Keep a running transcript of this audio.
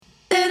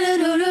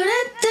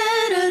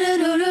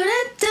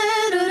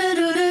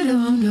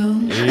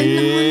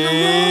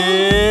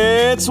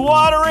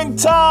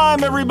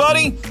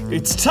everybody.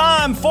 It's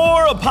time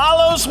for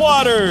Apollos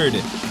Watered,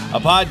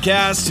 a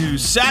podcast to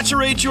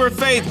saturate your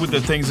faith with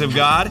the things of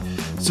God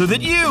so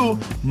that you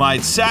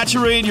might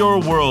saturate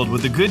your world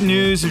with the good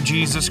news of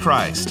Jesus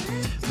Christ.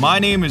 My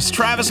name is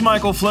Travis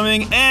Michael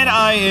Fleming, and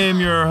I am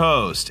your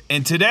host.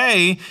 And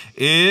today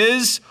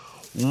is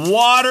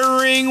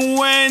Watering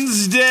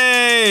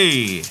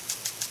Wednesday,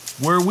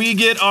 where we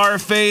get our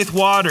faith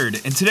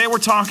watered. And today we're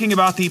talking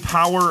about the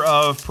power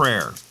of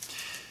prayer.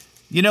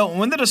 You know,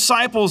 when the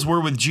disciples were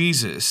with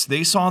Jesus,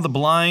 they saw the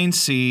blind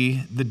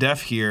see, the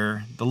deaf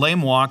hear, the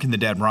lame walk, and the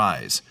dead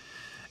rise.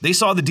 They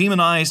saw the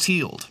demonized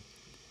healed.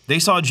 They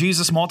saw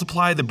Jesus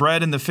multiply the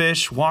bread and the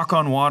fish, walk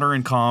on water,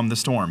 and calm the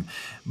storm.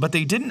 But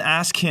they didn't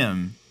ask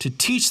him to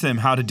teach them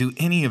how to do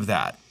any of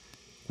that.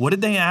 What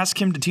did they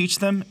ask him to teach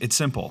them? It's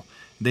simple.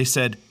 They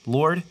said,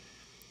 "Lord,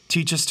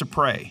 teach us to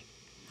pray."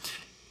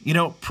 You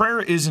know,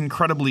 prayer is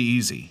incredibly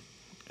easy.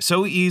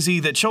 So easy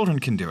that children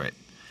can do it.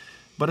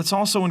 But it's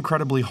also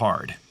incredibly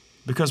hard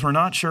because we're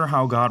not sure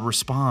how God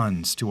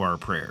responds to our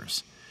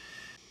prayers.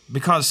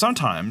 Because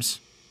sometimes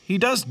he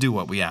does do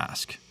what we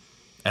ask.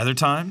 Other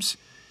times,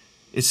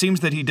 it seems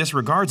that he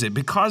disregards it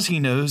because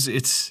he knows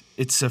it's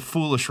a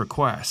foolish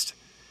request.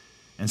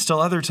 And still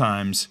other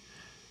times,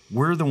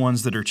 we're the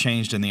ones that are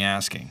changed in the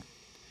asking.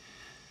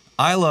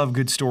 I love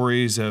good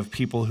stories of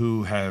people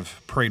who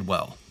have prayed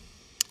well.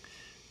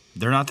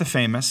 They're not the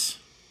famous,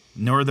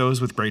 nor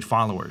those with great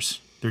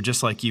followers. They're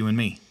just like you and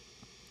me.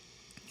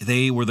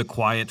 They were the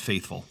quiet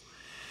faithful.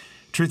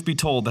 Truth be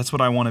told, that's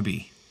what I want to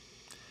be.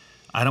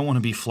 I don't want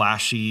to be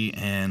flashy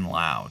and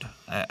loud.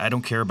 I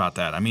don't care about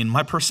that. I mean,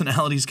 my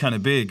personality's kind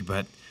of big,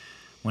 but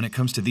when it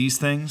comes to these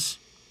things,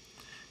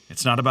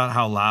 it's not about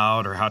how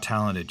loud or how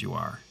talented you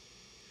are.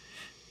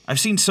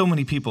 I've seen so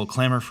many people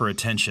clamor for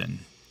attention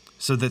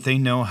so that they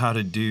know how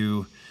to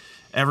do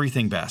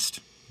everything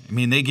best. I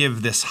mean, they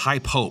give this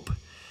hype hope,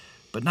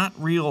 but not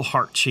real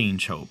heart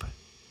change hope.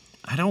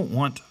 I don't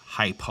want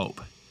hype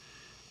hope.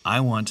 I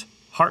want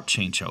heart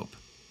change hope.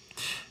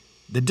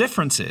 The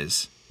difference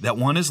is that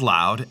one is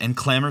loud and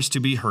clamors to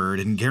be heard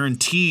and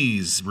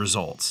guarantees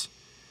results.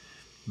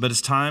 But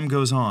as time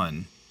goes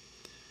on,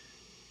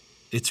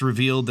 it's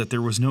revealed that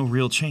there was no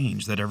real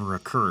change that ever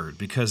occurred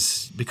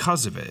because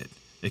of it,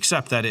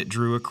 except that it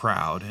drew a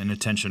crowd and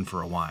attention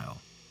for a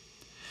while.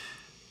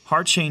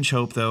 Heart change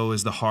hope, though,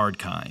 is the hard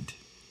kind.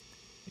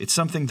 It's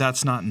something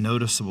that's not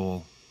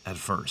noticeable at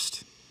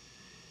first.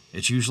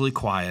 It's usually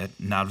quiet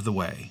and out of the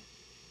way,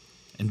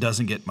 and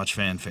doesn't get much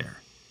fanfare.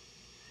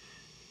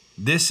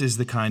 This is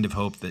the kind of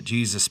hope that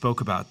Jesus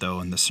spoke about, though,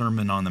 in the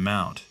Sermon on the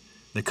Mount,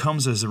 that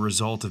comes as a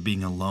result of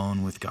being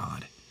alone with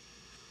God.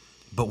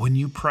 But when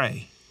you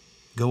pray,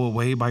 go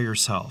away by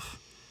yourself,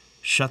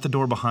 shut the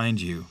door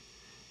behind you,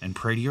 and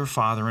pray to your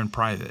Father in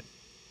private.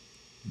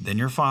 Then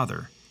your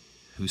Father,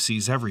 who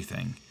sees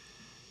everything,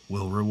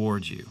 will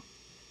reward you.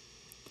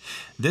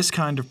 This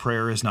kind of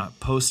prayer is not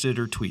posted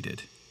or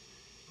tweeted.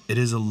 It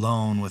is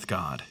alone with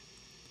God.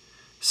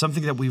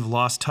 Something that we've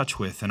lost touch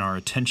with in our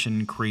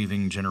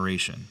attention-craving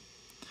generation.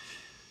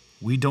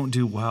 We don't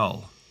do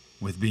well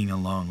with being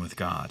alone with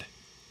God.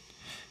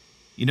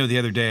 You know, the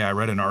other day I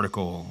read an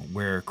article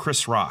where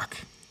Chris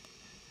Rock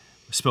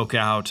spoke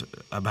out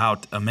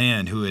about a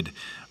man who had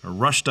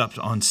rushed up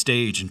on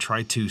stage and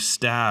tried to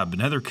stab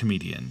another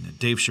comedian,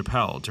 Dave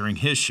Chappelle, during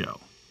his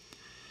show.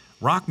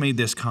 Rock made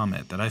this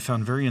comment that I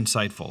found very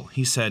insightful.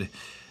 He said,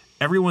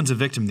 "Everyone's a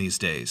victim these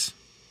days.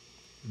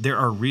 There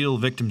are real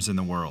victims in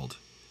the world.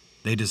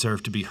 They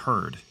deserve to be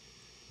heard.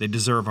 They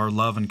deserve our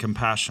love and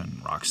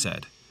compassion," Rock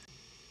said.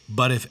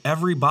 But if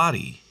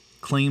everybody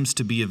claims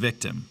to be a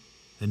victim,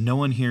 then no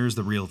one hears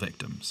the real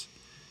victims.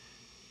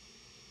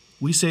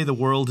 We say the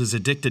world is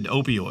addicted to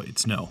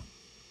opioids. No,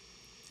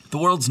 the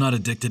world's not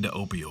addicted to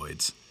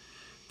opioids.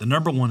 The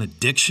number one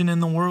addiction in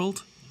the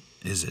world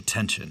is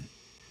attention.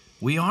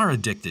 We are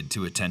addicted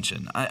to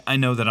attention. I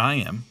know that I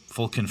am,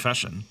 full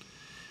confession.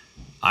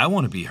 I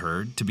want to be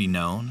heard, to be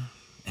known,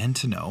 and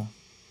to know.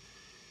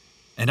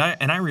 And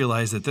I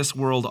realize that this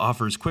world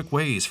offers quick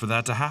ways for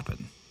that to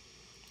happen.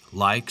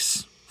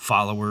 Likes,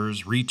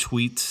 followers,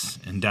 retweets,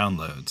 and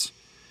downloads.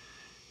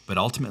 But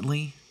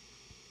ultimately,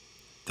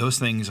 those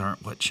things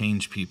aren't what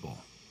change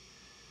people,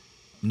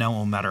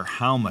 no matter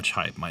how much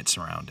hype might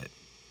surround it.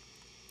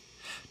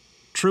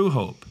 True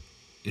hope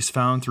is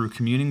found through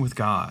communing with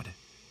God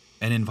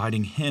and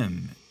inviting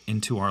Him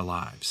into our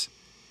lives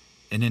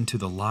and into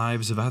the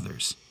lives of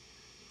others,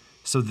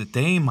 so that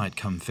they might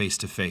come face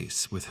to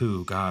face with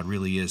who God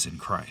really is in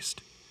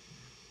Christ.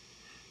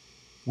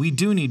 We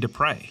do need to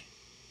pray,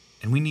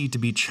 and we need to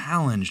be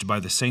challenged by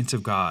the saints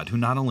of God who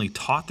not only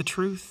taught the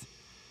truth,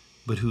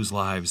 but whose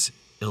lives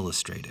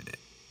illustrated it.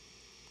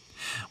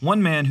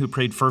 One man who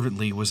prayed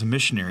fervently was a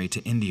missionary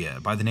to India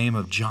by the name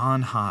of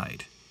John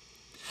Hyde.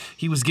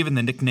 He was given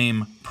the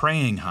nickname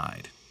Praying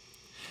Hyde.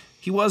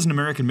 He was an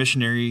American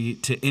missionary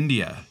to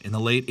India in the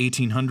late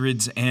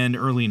 1800s and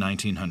early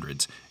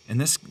 1900s. And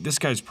this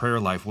guy's prayer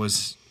life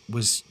was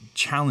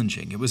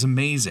challenging. It was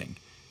amazing.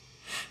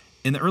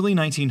 In the early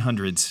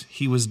 1900s,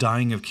 he was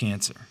dying of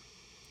cancer.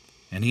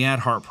 and he had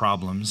heart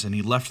problems, and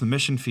he left the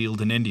mission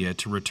field in India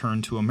to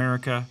return to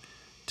America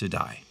to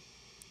die.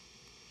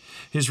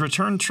 His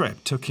return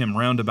trip took him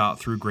roundabout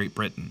through Great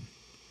Britain.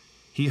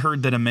 He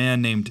heard that a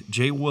man named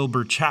J.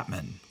 Wilbur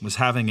Chapman was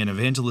having an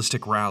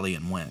evangelistic rally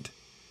and went.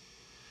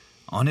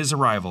 On his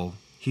arrival,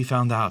 he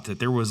found out that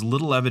there was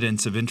little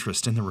evidence of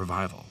interest in the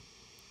revival.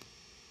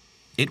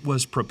 It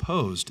was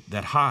proposed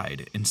that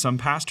Hyde and some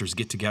pastors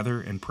get together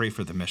and pray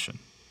for the mission.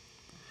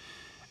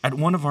 At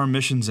one of our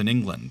missions in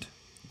England,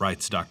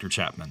 writes Dr.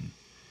 Chapman,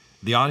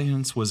 the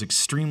audience was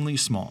extremely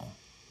small.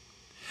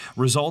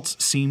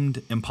 Results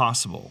seemed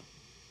impossible,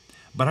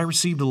 but I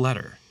received a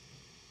letter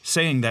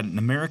saying that an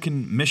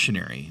American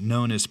missionary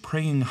known as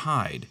Praying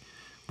Hyde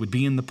would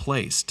be in the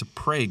place to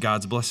pray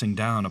God's blessing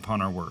down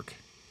upon our work.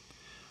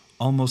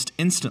 Almost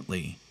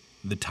instantly,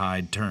 the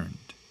tide turned.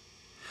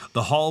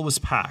 The hall was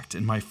packed,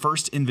 and my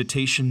first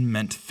invitation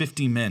meant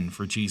 50 men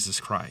for Jesus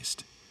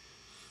Christ.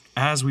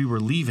 As we were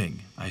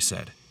leaving, I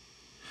said,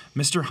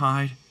 "Mr.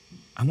 Hyde,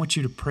 I want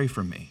you to pray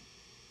for me."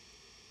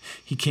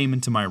 He came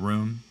into my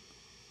room,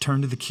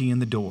 turned the key in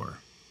the door,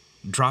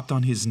 dropped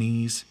on his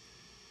knees,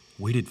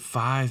 waited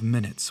 5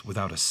 minutes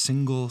without a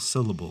single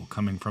syllable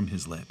coming from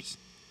his lips.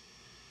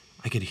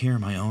 I could hear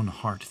my own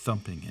heart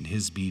thumping and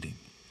his beating.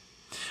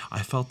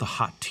 I felt the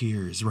hot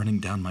tears running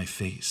down my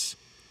face.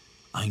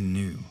 I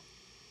knew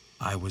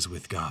I was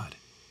with God.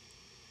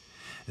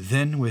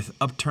 Then, with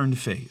upturned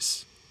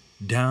face,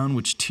 down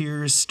which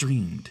tears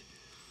streamed,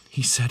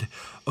 he said,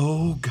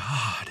 "Oh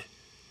God."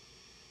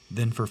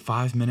 Then for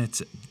 5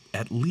 minutes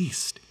at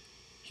least,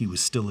 he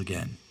was still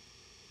again.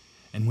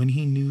 And when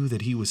he knew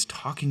that he was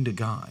talking to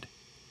God,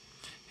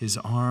 his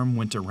arm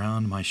went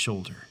around my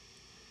shoulder,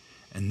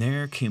 and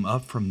there came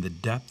up from the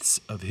depths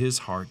of his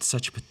heart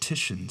such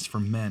petitions for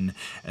men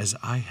as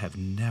I have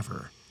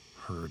never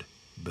heard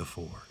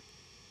before.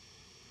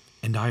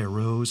 And I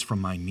arose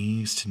from my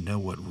knees to know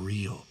what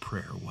real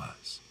prayer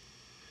was.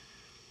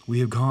 We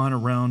have gone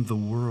around the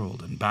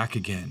world and back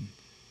again,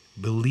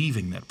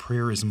 believing that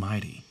prayer is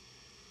mighty,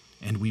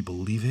 and we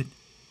believe it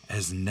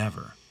as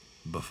never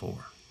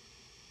before.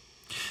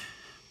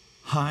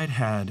 Hyde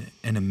had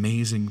an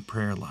amazing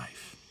prayer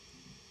life.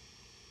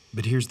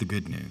 But here's the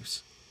good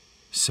news.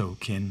 So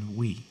can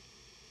we.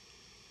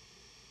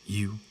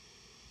 You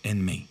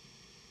and me.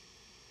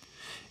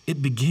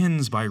 It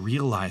begins by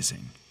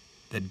realizing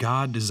that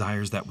God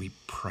desires that we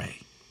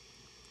pray.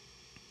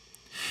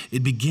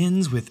 It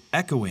begins with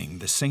echoing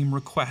the same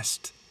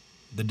request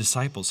the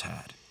disciples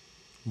had.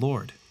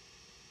 Lord,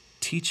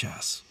 teach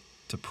us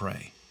to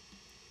pray.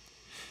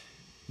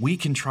 We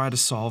can try to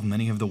solve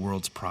many of the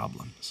world's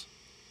problems.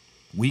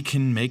 We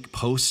can make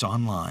posts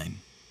online.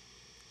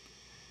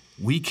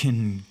 We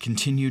can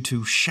continue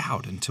to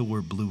shout until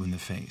we're blue in the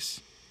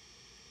face.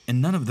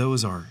 And none of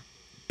those are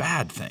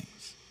bad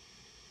things.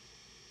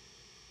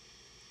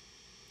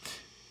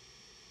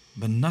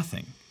 But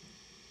nothing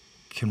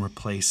can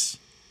replace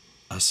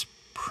us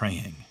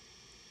praying.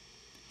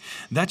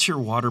 That's your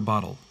water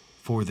bottle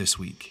for this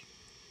week.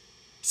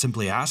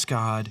 Simply ask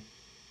God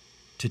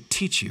to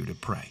teach you to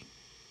pray.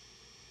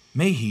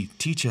 May He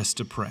teach us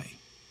to pray.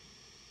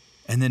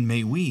 And then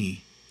may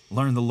we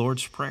learn the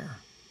Lord's Prayer.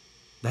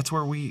 That's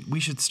where we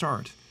should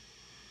start.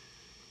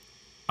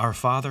 Our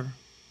Father,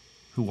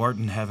 who art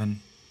in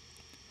heaven,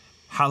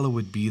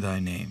 hallowed be thy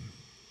name.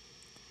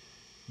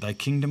 Thy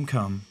kingdom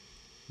come,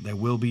 thy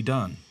will be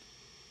done,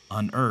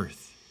 on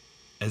earth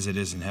as it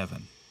is in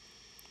heaven.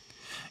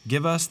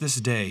 Give us this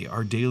day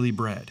our daily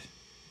bread,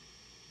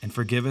 and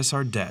forgive us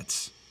our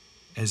debts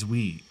as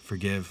we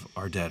forgive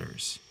our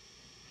debtors.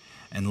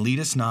 And lead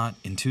us not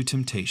into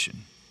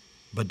temptation,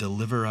 but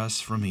deliver us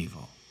from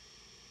evil.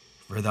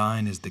 For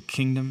thine is the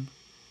kingdom,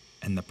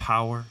 and the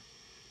power,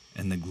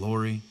 and the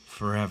glory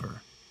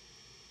forever.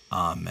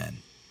 Amen.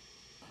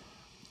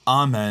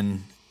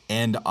 Amen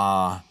and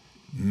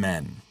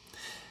amen.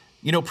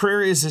 You know,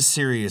 prayer is a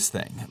serious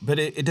thing, but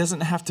it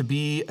doesn't have to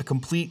be a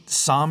complete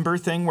somber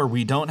thing where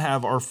we don't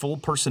have our full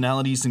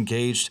personalities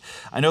engaged.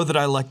 I know that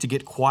I like to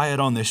get quiet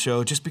on this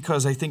show just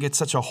because I think it's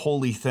such a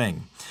holy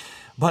thing.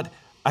 But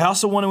I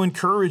also want to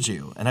encourage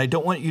you, and I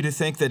don't want you to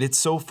think that it's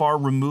so far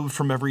removed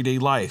from everyday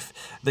life,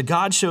 that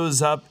God shows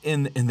up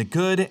in the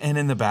good and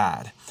in the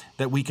bad,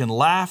 that we can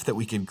laugh, that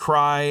we can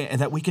cry,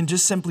 and that we can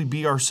just simply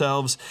be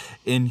ourselves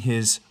in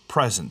His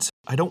presence.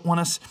 I don't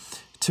want us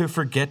to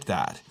forget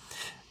that.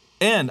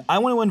 And I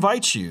want to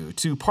invite you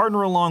to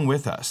partner along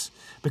with us,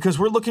 because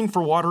we're looking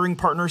for watering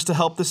partners to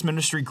help this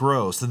ministry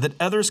grow so that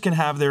others can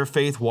have their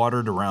faith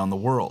watered around the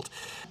world.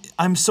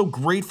 I'm so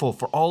grateful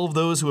for all of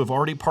those who have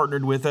already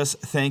partnered with us.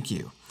 Thank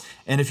you.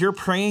 And if you're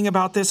praying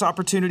about this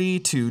opportunity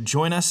to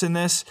join us in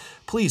this,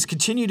 please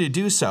continue to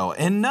do so.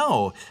 And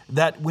know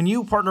that when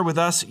you partner with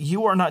us,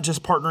 you are not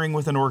just partnering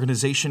with an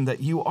organization,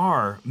 that you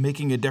are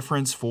making a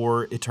difference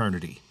for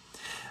eternity.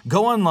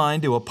 Go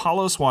online to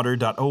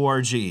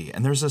apolloswater.org,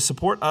 and there's a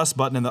Support Us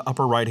button in the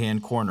upper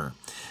right-hand corner.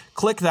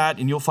 Click that,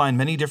 and you'll find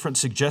many different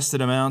suggested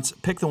amounts.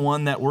 Pick the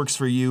one that works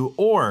for you,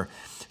 or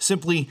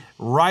simply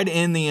write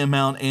in the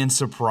amount and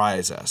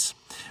surprise us.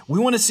 We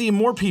want to see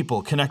more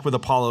people connect with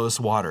Apollos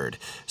Watered.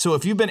 So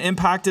if you've been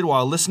impacted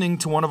while listening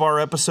to one of our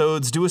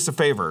episodes, do us a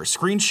favor.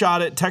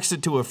 Screenshot it, text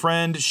it to a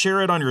friend,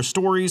 share it on your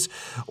stories,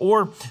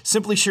 or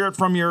simply share it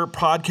from your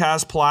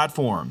podcast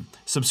platform.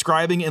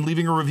 Subscribing and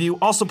leaving a review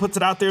also puts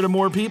it out there to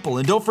more people.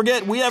 And don't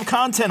forget, we have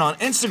content on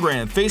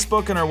Instagram,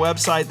 Facebook, and our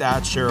website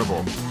that's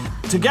shareable.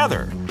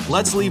 Together,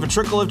 let's leave a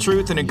trickle of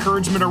truth and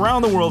encouragement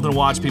around the world and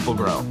watch people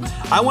grow.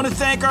 I want to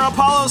thank our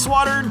Apollos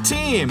Watered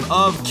team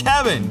of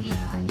Kevin,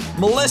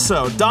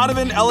 Melissa,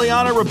 Donovan,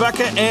 Eliana,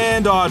 Rebecca,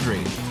 and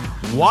Audrey.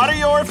 Water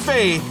your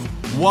faith,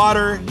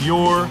 water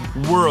your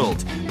world.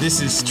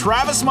 This is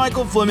Travis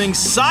Michael Fleming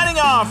signing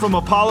off from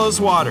Apollos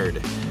Watered.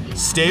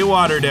 Stay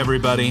watered,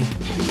 everybody.